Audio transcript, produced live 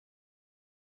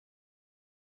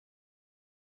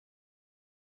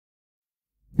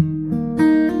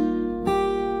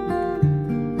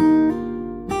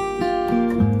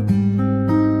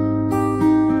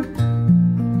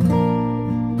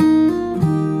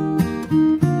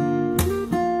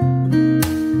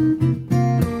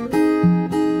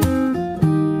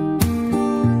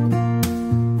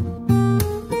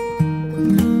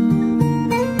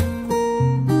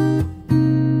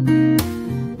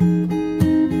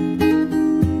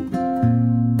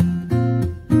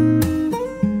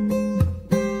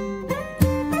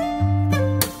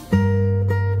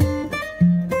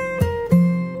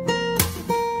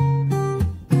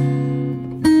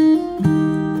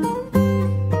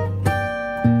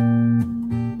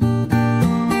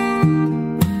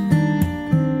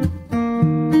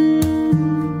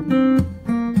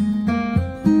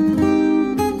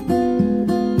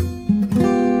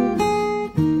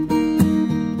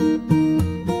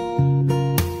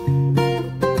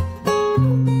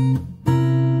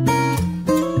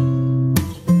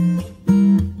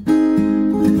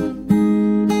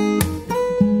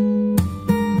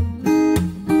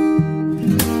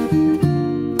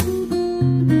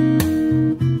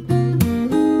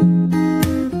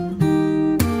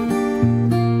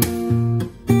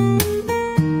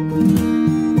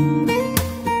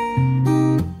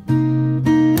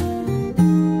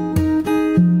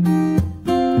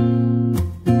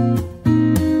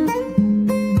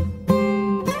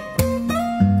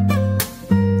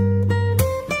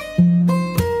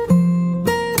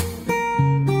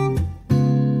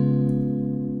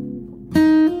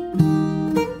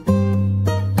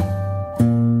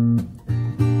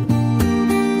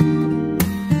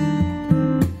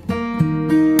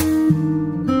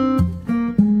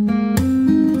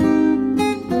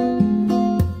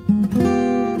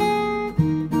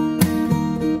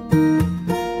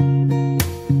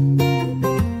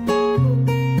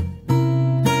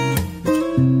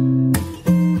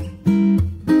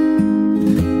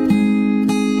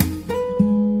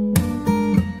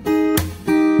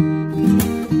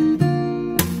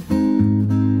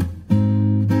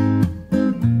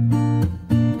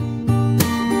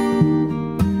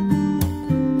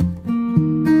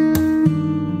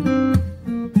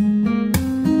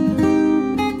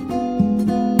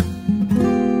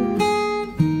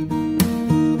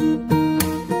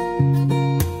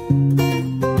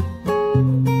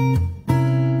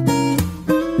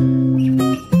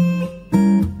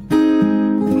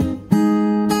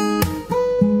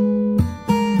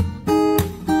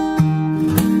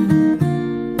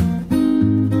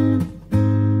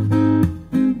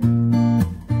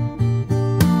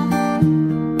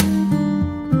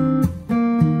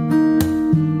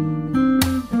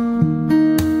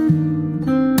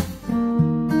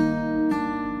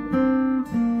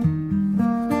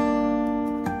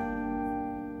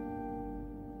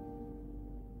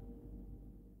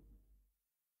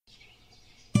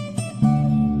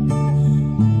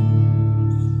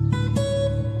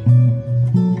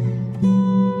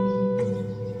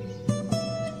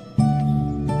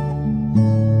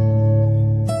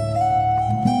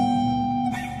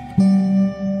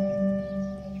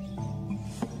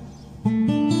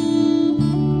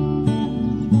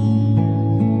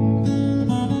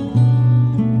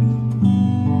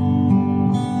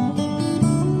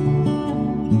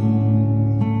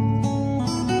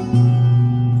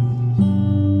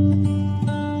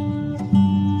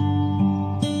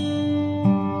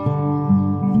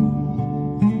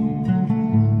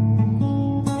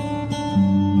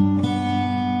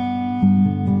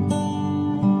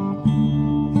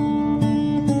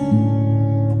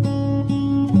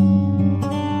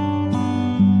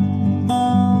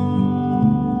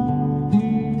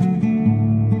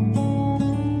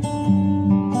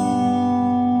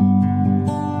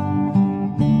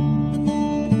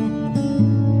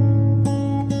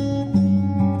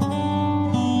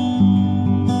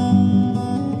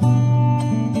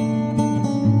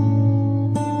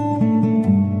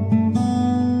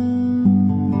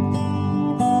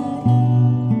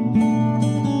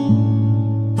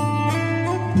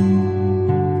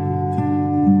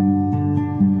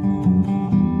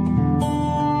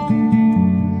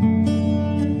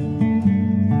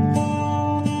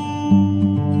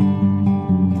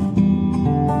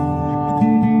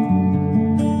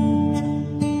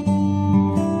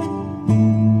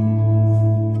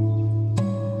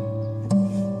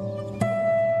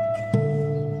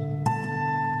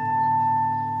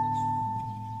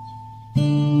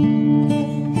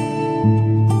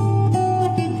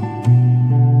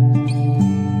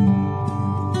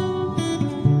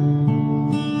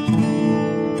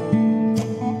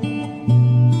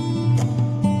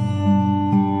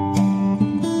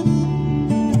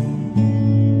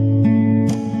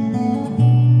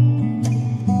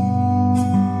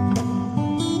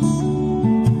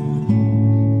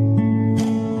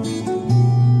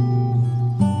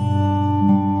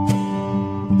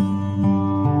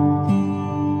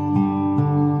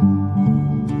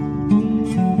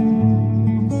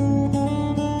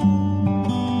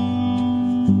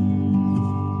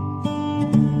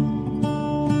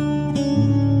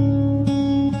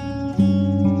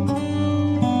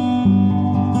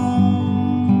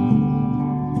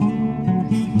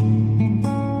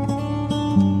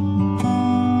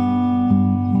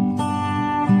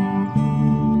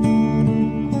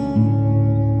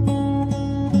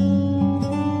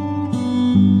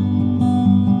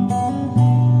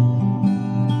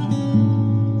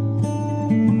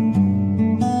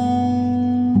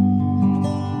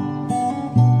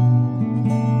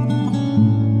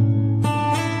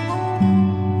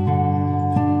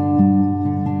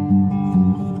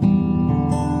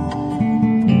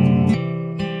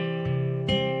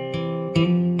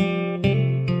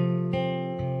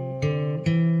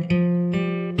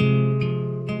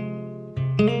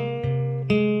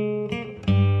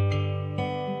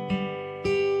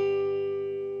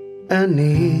I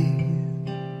need,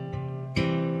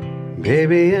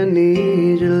 baby, I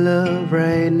need your love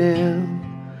right now.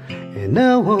 And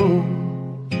I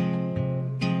won't,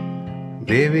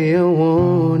 baby, I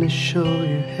wanna show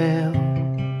you how.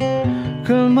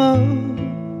 Come on,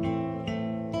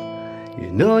 you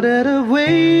know that I've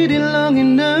waited long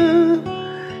enough,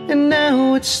 and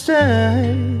now it's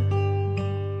time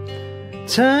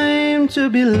to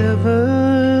be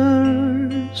lovers.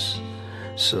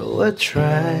 So I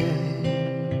try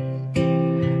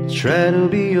to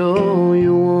be all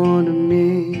you want of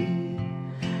me.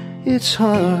 It's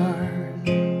hard,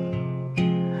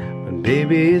 but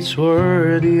baby, it's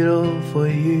worth it all for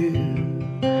you.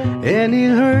 And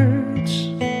it hurts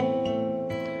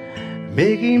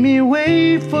making me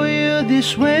wait for you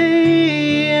this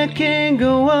way. I can't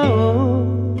go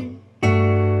on,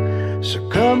 so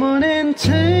come on and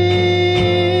take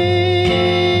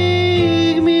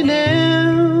me now.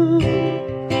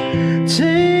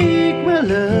 Take my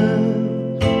love,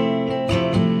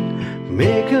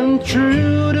 make come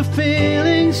true the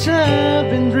feelings I've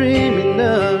been dreaming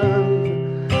of.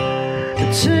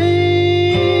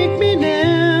 Take me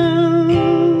now,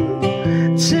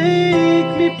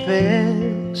 take me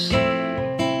fast.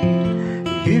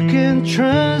 You can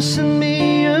trust in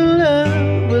me, your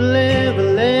love will ever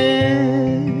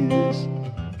last.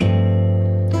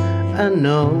 I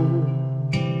know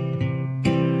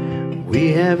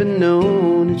we haven't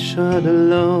known each other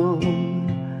long,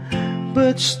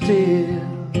 but still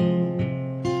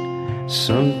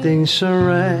some things are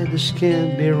right, this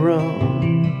can't be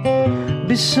wrong.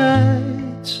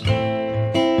 Besides,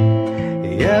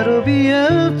 it'll be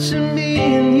up to me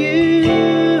and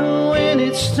you when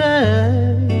it's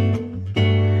time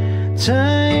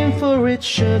for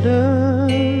each other.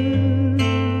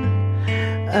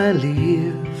 I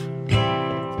live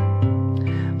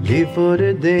for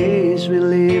the days we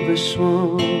live as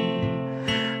one.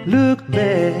 Look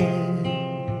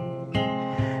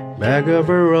back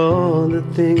over all the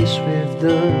things we've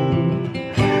done.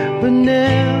 But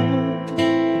now,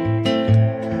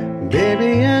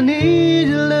 baby, I need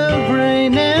your love right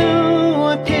now.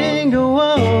 I can't go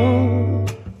on,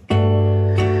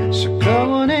 so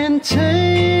come on and take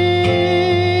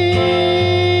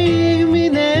me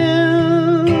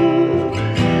now.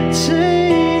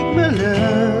 Take my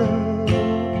love,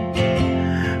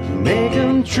 make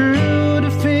them true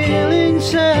the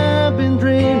feelings I've been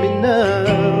dreaming of.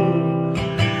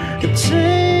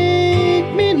 Take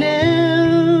me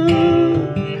now,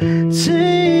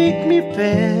 take me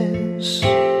fast.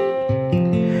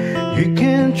 You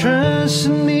can trust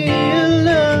me, your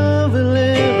love will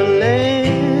ever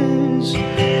last.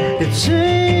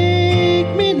 Take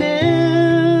me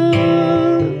now,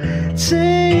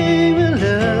 take my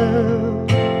love,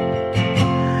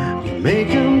 make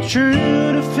them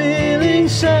true the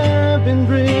feelings I've been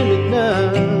dreaming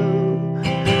of.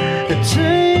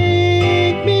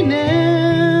 Take me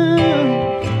now,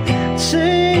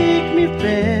 take me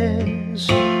fast.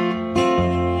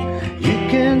 You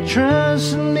can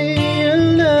trust me, your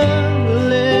love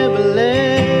will ever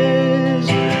last.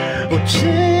 Oh,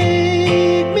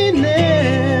 take me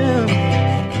now,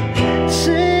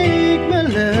 take my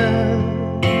love,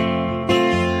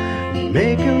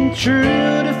 make them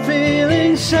true the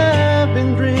feelings I've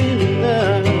been dreaming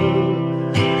of.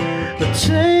 But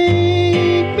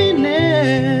take me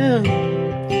now,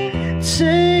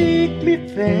 take me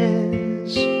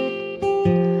fast.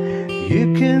 You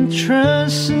can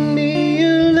trust me.